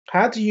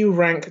How do you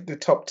rank the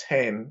top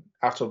 10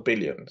 out of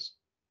billions?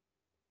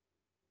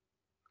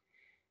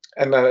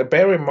 And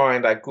bear in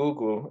mind that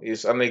Google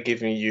is only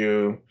giving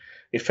you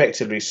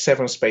effectively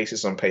 7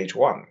 spaces on page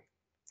one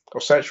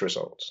of search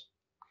results.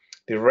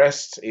 The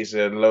rest is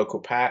a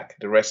local pack,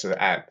 the rest are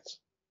ads.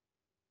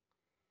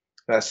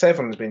 Now,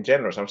 7 has been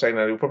generous. I'm saying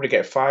that you'll probably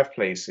get 5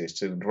 places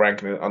to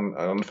rank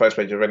on the first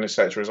page of any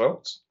search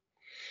results.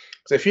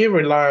 So if you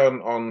rely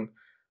on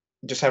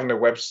just having a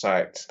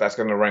website that's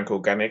going to rank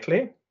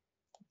organically,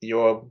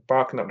 you're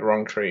barking up the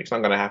wrong tree. It's not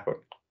going to happen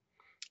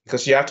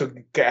because you have to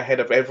get ahead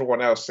of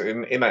everyone else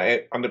on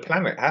the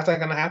planet. How's that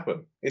going to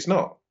happen? It's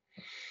not.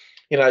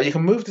 You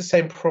can move the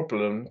same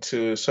problem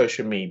to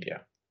social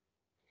media.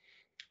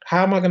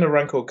 How am I going to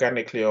rank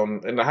organically how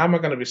am I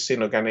going to be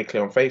seen organically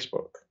on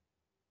Facebook?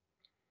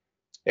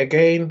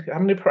 Again, how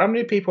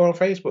many people on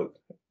Facebook?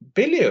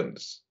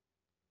 Billions.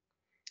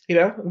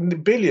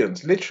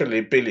 Billions,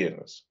 literally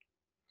billions.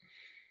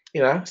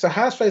 So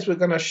how's Facebook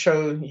going to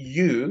show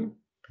you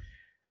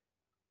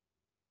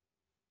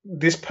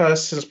this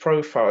person's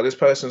profile, this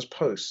person's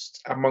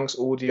post amongst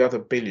all the other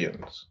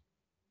billions?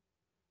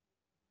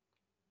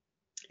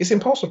 It's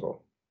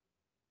impossible.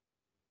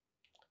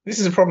 This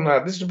is a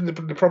problem this is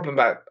the problem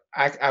that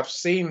I've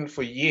seen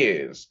for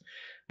years,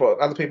 but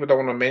other people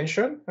don't want to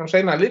mention. I'm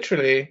saying that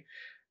literally,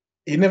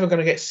 you're never going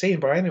to get seen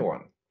by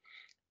anyone.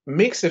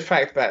 Mix the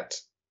fact that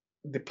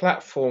the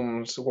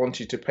platforms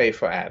want you to pay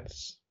for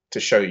ads to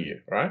show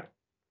you, right?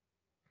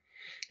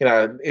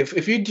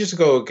 If you just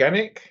go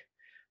organic,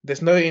 they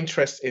have no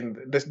interest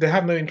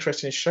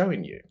in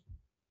showing you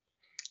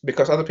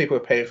because other people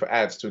are paying for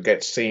ads to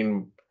get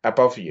seen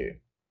above you.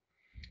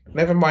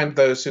 Never mind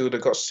those who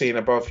have got seen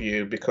above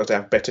you because they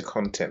have better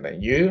content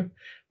than you,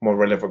 more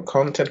relevant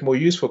content, more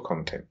useful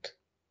content.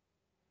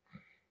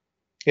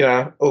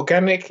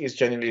 Organic is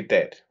genuinely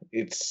dead.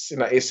 It's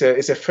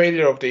a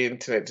failure of the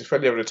internet, it's a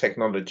failure of the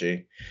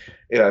technology.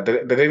 They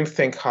didn't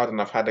think hard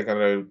enough how they're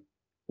going to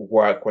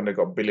work when they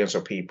got billions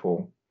of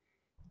people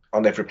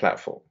on every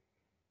platform.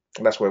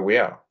 And that's where we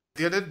are.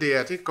 The other day,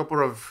 I think a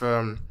couple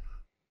of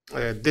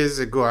days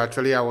ago,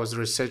 actually, I was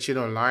researching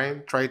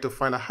online, trying to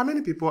find out how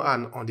many people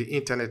are on the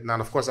internet now.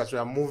 And of course, as we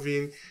are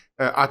moving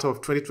out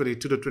of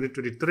 2022 to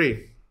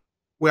 2023,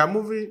 we are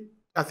moving,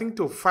 I think,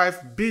 to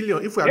 5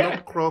 billion. If we are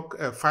not clock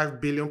 5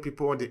 billion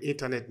people on the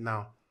internet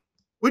now,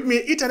 which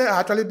means internet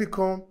actually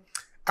become,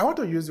 I want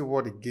to use the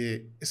word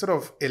again, it's sort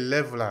of a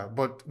leveler,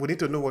 but we need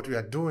to know what we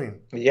are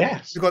doing.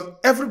 Yes. Because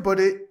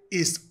everybody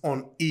is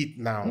on it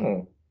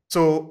now.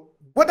 So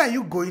what are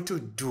you going to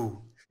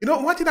do?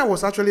 One thing I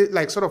was actually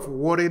sort of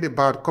worried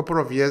about a couple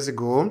of years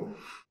ago,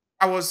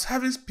 I was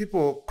having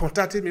people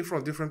contacting me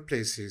from different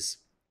places.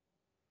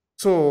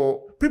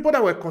 So people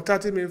that were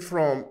contacting me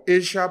from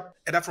Asia,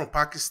 either from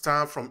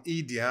Pakistan, from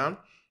India,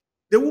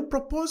 they would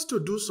propose to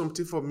do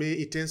something for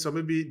me in terms of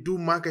maybe do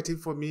marketing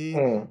for me,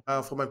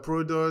 for my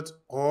product,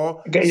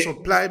 or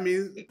supply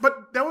me.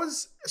 But there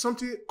was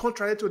something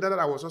contrary to that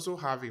I was also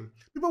having.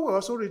 People were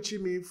also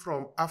reaching me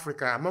from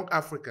Africa, among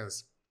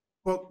Africans.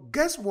 But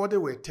guess what they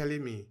were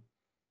telling me?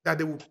 That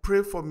they will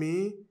pray for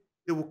me,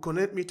 they will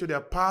connect me to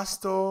their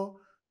pastor.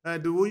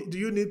 Do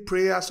you need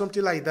prayer,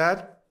 something like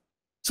that?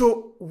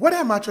 So what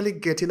I'm actually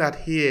getting at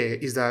here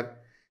is that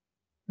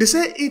they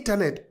say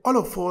internet, all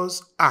of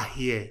us are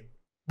here.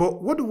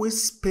 But what do we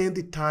spend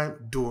the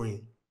time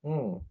doing?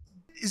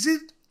 Is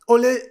it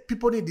only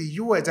people in the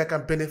US that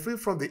can benefit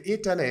from the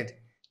internet?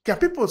 Can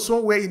people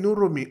somewhere in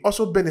Uromi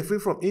also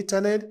benefit from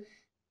internet?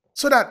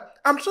 So that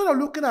I'm sort of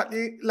looking at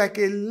it like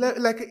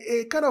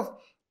a kind of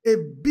a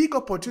big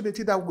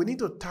opportunity that we need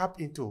to tap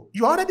into.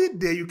 You're already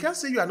there. You can't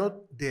say you are not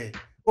there.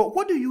 But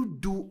what do you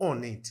do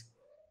on it?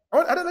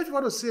 I don't know if you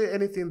want to say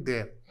anything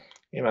there.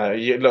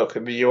 Look,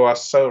 you are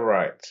so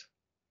right.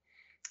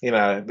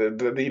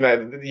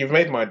 You've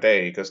made my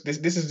day because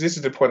this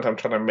is the point I'm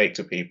trying to make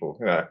to people.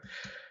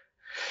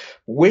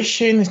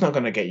 Wishing is not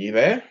going to get you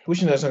there.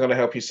 Wishing is not going to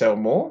help you sell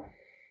more.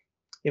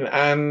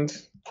 And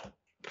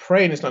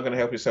praying is not going to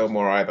help you sell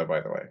more either.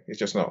 By the way, it's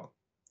just not.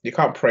 You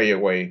can't pray your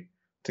way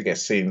to get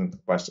seen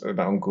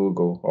on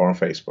Google or on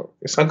Facebook.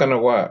 It's not going to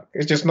work.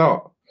 It's just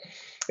not.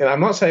 I'm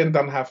not saying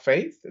don't have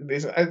faith.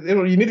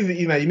 You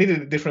need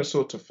a different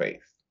sort of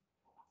faith,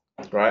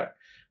 right?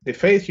 The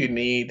faith you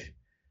need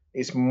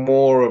is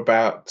more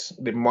about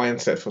the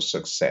mindset for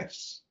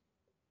success.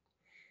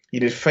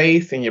 You need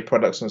faith in your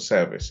products and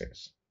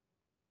services.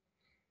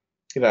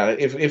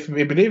 If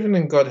believing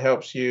in God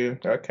helps you,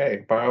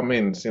 okay, by all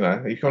means,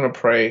 if you want to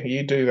pray,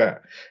 you do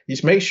that. You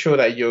just make sure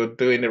that you're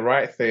doing the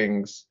right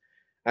things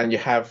and you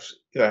have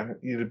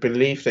the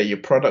belief that your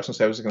products and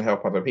services can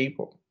help other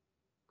people.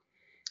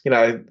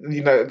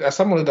 As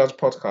someone who does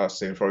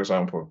podcasting, for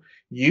example,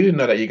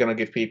 that you're going to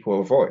give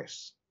people a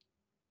voice.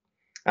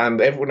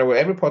 And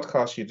every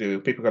podcast you do,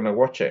 people are going to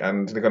watch it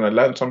and they're going to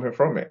learn something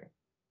from it.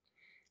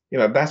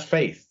 That's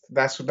faith.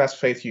 That's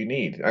faith you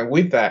need. And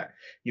with that,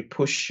 you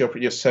push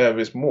your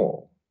service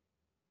more.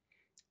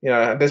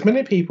 There's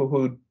many people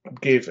who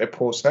give a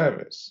poor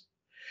service.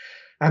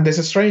 And there's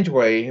a strange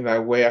way,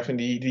 where I think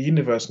the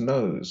universe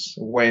knows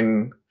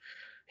when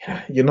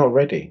you're not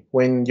ready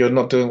when you're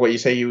not doing what you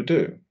say you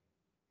do.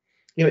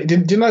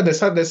 Do you know there's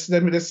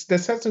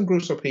certain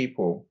groups of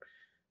people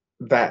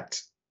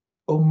that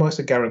almost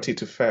are guaranteed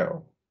to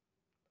fail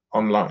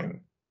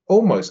online,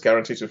 almost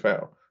guaranteed to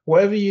fail,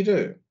 whatever you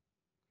do.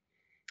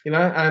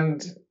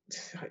 And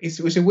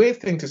it's a weird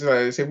thing to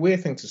say. It's a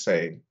weird thing to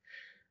say.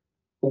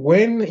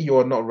 When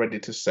you're not ready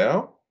to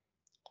sell,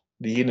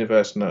 the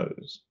universe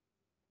knows.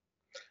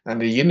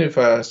 And the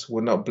universe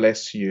will not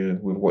bless you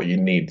with what you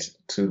need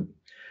to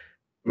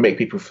make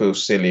people feel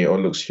silly or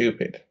look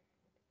stupid.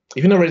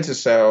 If you're not ready to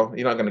sell,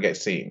 you're not going to get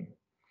seen.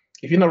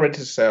 If you're not ready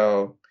to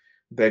sell,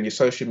 then your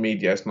social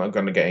media is not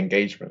going to get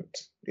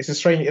engagement. It's a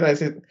strange,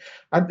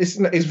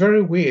 it's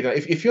very weird.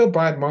 If you're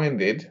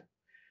bad-minded,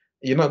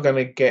 you're not going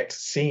to get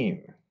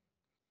seen.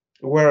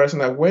 Whereas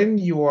now, when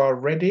you are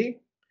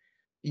ready,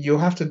 you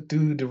have to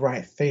do the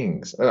right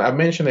things. I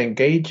mentioned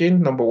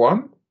engaging, number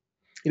one.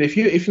 If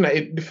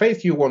the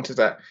faith you want is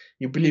that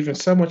you believe in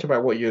so much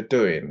about what you're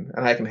doing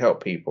and how you can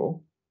help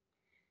people,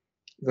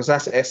 because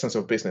that's the essence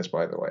of business,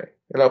 by the way.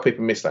 A lot of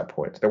people miss that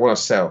point. They want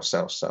to sell,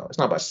 sell, sell. It's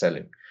not about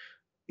selling.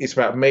 It's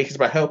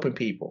about helping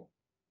people,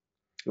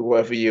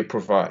 whatever you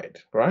provide,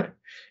 right?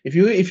 If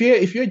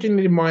you're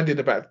genuinely minded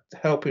about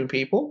helping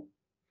people,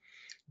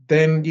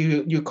 then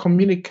you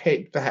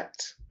communicate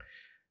that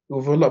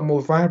with a lot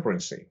more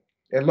vibrancy,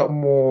 a lot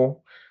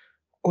more.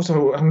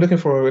 Also, I'm looking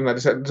for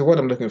the word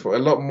I'm looking for. A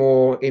lot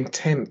more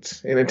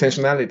intent and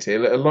intentionality,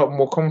 a lot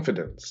more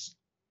confidence.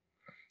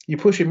 You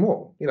push it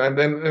more, and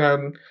then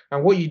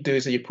and what you do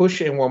is that you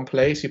push it in one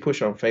place. You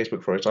push it on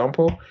Facebook, for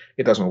example.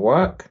 It doesn't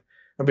work,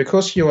 and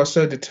because you are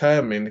so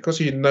determined, because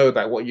you know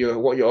that what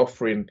you're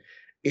offering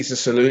is a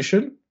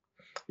solution,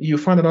 you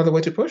find another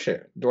way to push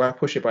it. Do I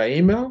push it by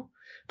email?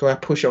 Do I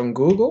push it on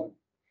Google?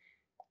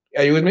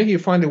 Are you with me? You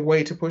find a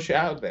way to push it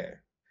out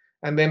there,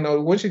 and then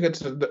once you get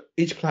to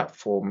each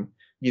platform,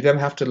 you then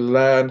have to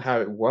learn how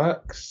it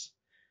works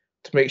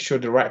to make sure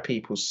the right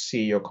people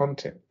see your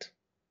content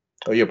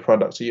or your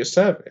product or your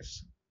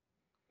service.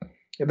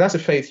 And that's a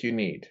faith you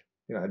need.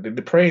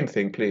 The praying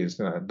thing, please.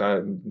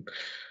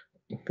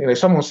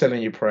 Someone's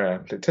selling you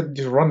prayer,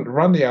 just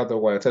run the other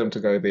way. Tell them to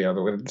go the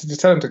other way.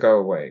 Just tell them to go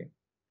away.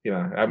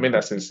 I mean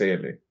that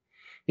sincerely.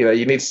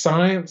 You need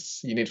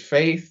science, you need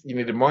faith, you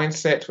need a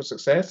mindset for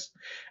success,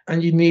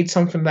 and you need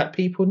something that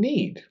people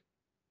need.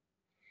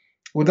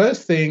 With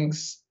those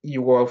things,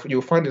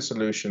 you'll find a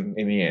solution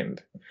in the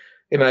end.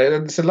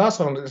 It's the last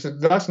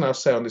thing I'll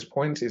say on this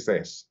point is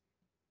this.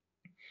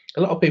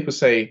 A lot of people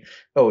say,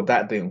 "Oh,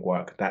 that didn't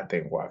work. That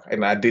didn't work."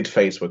 And I did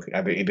Facebook,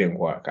 it didn't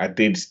work. I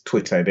did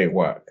Twitter, it didn't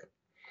work.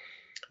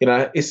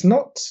 It's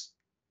not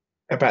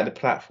about the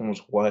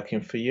platforms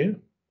working for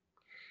you.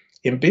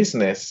 In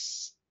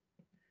business,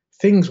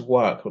 things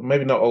work, but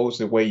maybe not always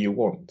the way you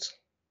want.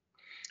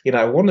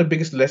 One of the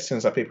biggest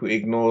lessons that people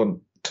ignore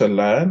to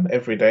learn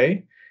every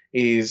day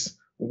is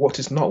what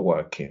is not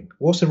working.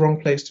 What's the wrong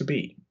place to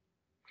be?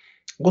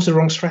 What's the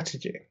wrong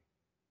strategy?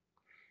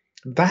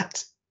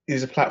 That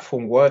is a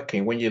platform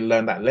working when you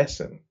learn that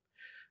lesson.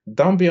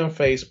 Don't be on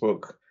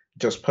Facebook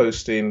just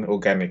posting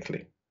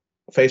organically.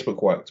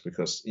 Facebook works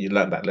because you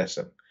learned that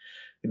lesson.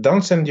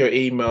 Don't send your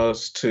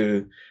emails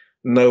to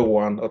no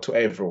one or to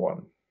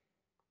everyone.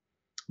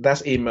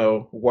 That's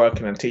email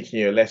working and teaching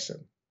you a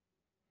lesson.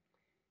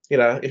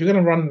 If you're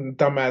going to run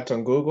dumb ads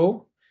on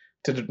Google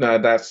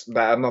that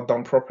are not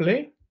done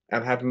properly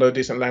and have no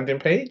decent landing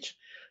page,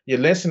 your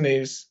lesson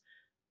is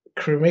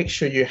make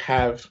sure you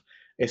have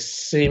a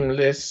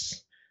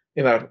seamless,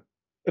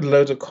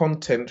 loads of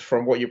content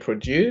from what you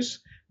produce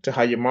to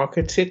how you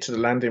market it, to the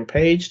landing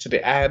page, to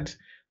the ad,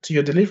 to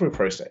your delivery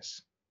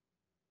process.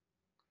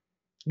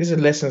 These are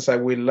lessons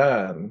that we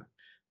learn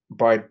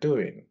by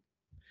doing.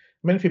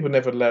 Many people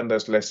never learn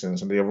those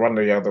lessons and they run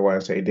the other way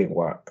and say it didn't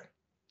work.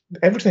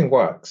 Everything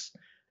works.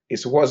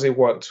 It's what has it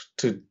worked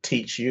to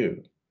teach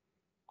you?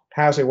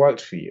 How's it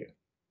worked for you?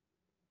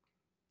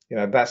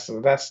 That's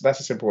a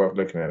simple way of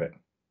looking at it.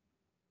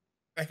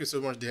 Thank you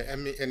so much, dear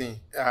Eny.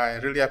 I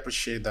really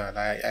appreciate that.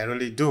 I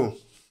really do.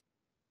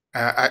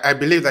 I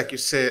believe, like you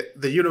said,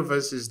 the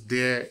universe is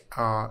there,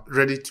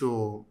 ready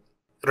to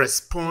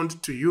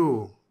respond to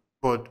you.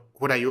 But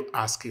what are you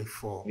asking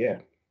for? Yeah.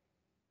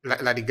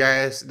 Like the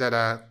guys that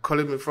are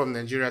calling me from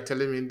Nigeria,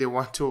 telling me they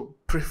want to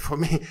pray for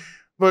me,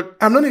 but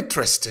I'm not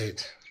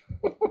interested.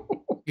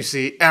 You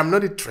see, I'm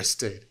not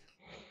interested.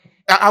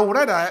 I would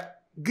rather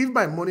give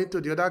my money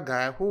to the other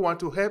guy who want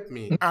to help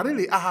me.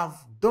 And I have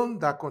done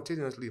that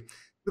continuously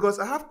because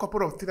I have a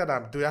couple of things that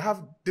I'm doing. I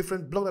have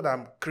different blogs that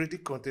I'm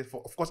creating content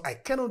for. Of course, I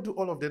cannot do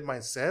all of that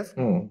myself.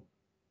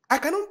 I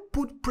cannot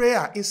put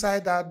prayer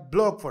inside that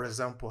blog, for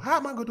example. How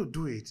am I going to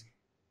do it?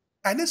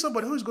 I need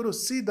somebody who is going to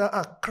sit down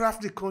and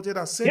craft the content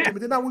and send to me.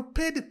 Then I will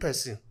pay the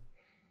person.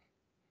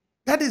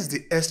 That is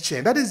the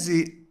exchange. That is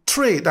the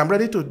trade I'm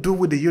ready to do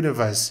with the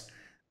universe.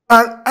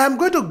 And I'm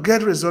going to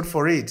get result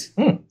for it.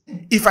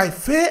 If I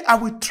fail, I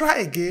will try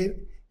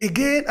again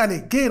and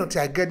again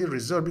until I get the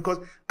result because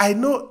I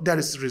know there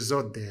is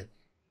result there.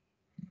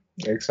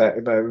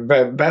 Exactly.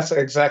 No, that's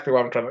exactly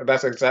what I'm trying to.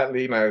 That's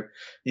exactly,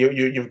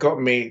 you've got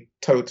me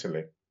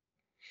totally.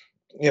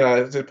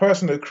 The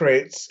person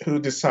who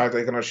decides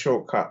they're going to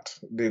shortcut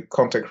the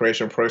content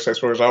creation process,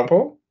 for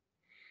example,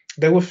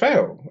 they will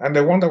fail, and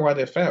they wonder why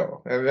they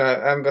fail.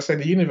 And I say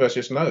the universe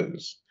just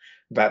knows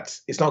that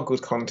it's not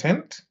good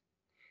content.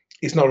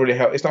 It's not really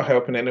help. It's not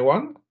helping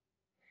anyone.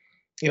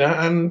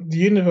 And the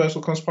universe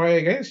will conspire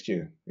against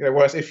you.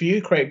 Whereas if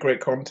you create great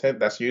content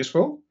that's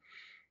useful,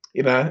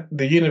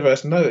 the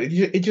universe knows.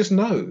 It just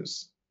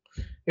knows.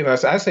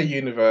 So I say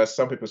universe.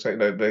 Some people say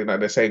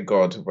they say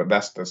God, but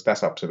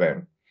that's up to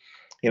them.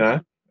 You know.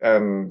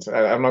 And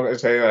I'm not going to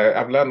say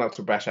I've learned not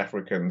to bash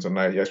Africans and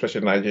especially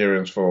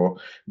Nigerians for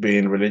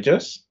being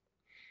religious.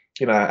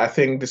 I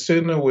think the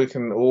sooner we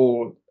can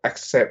all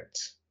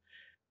accept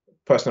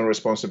personal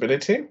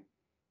responsibility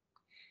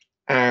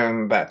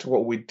and that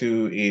what we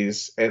do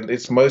and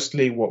it's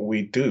mostly what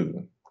we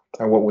do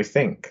and what we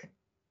think,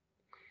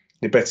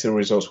 the better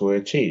results we'll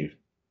achieve.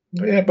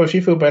 Yeah, but if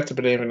you feel better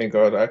believing in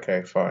God,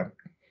 okay, fine.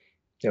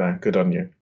 Good on you.